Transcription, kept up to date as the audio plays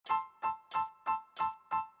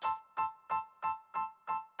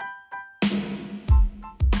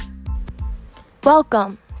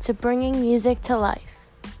Welcome to Bringing Music to Life.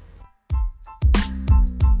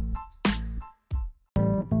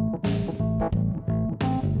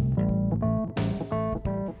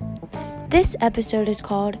 This episode is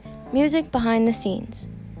called Music Behind the Scenes,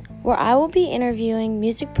 where I will be interviewing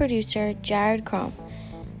music producer Jared Crum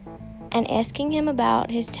and asking him about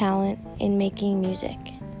his talent in making music.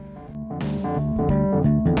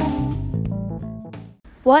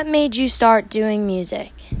 What made you start doing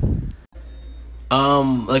music?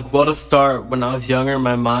 To start, when I was younger,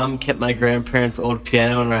 my mom kept my grandparents' old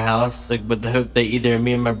piano in our house, with the hope that either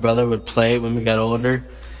me and my brother would play it when we got older.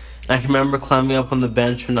 And I can remember climbing up on the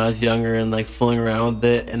bench when I was younger and, fooling around with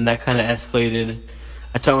it, and that kind of escalated.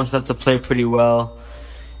 I taught myself to play pretty well.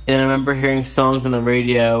 And I remember hearing songs on the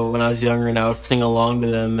radio when I was younger, and I would sing along to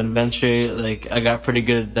them, and eventually, I got pretty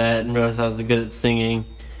good at that and realized I was good at singing.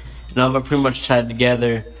 And all got pretty much tied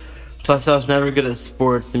together. Plus, I was never good at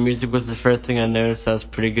sports, and music was the first thing I noticed I was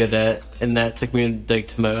pretty good at, and that took me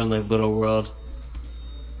to my own little world.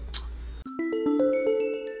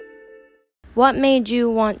 What made you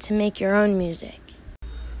want to make your own music?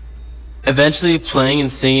 Eventually, playing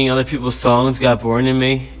and singing other people's songs got boring to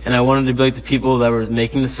me, and I wanted to be like the people that were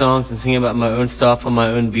making the songs and singing about my own stuff on my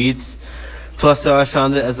own beats. Plus, I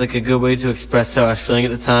found it as a good way to express how I was feeling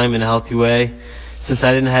at the time in a healthy way, since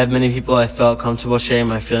I didn't have many people I felt comfortable sharing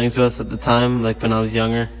my feelings with at the time, when I was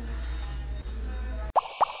younger.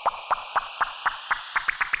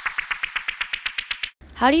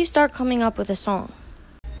 How do you start coming up with a song?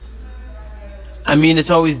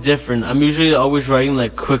 It's always different. I'm usually always writing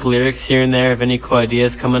quick lyrics here and there if any cool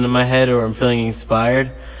ideas come into my head or I'm feeling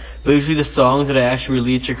inspired. But usually the songs that I actually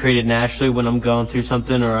release are created naturally when I'm going through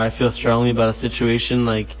something or I feel strongly about a situation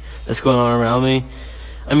that's going on around me.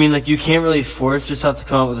 You can't really force yourself to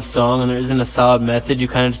come up with a song, and there isn't a solid method. You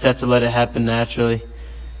kind of just have to let it happen naturally.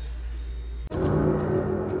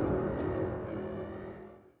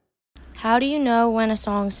 How do you know when a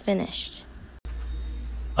song's finished?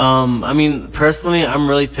 Personally, I'm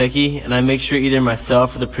really picky, and I make sure either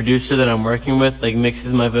myself or the producer that I'm working with,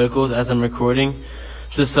 mixes my vocals as I'm recording.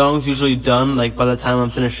 So the song's usually done, by the time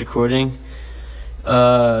I'm finished recording.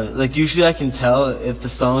 Usually I can tell if the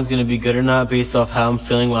song's gonna be good or not based off how I'm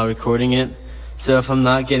feeling while recording it. So if I'm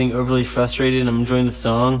not getting overly frustrated and I'm enjoying the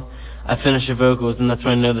song, I finish the vocals, and that's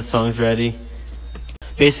when I know the song's ready.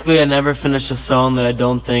 Basically, I never finish a song that I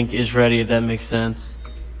don't think is ready, if that makes sense.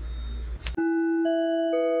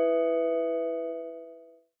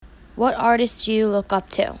 What artists do you look up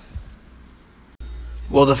to?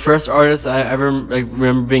 Well, the first artist I ever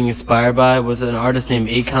remember being inspired by was an artist named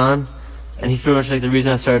Akon. And he's pretty much the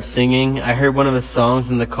reason I started singing. I heard one of his songs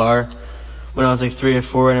in the car when I was 3 or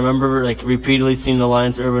 4, and I remember repeatedly singing the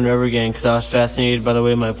lines over and over again because I was fascinated by the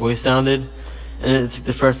way my voice sounded. And it's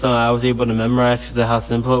the first song I was able to memorize because of how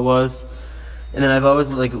simple it was. And then I've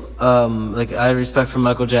always I had respect for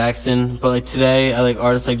Michael Jackson, but today I like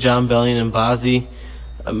artists like Jon Bellion and Bazzi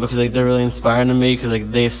because they're really inspiring to me because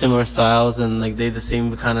they have similar styles and they have the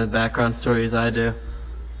same kind of background story as I do.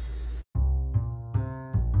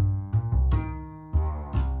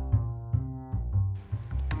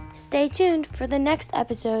 Stay tuned for the next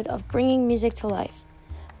episode of Bringing Music to Life,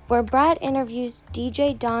 where Brad interviews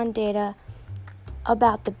DJ Don Data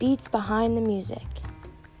about the beats behind the music.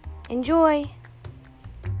 Enjoy!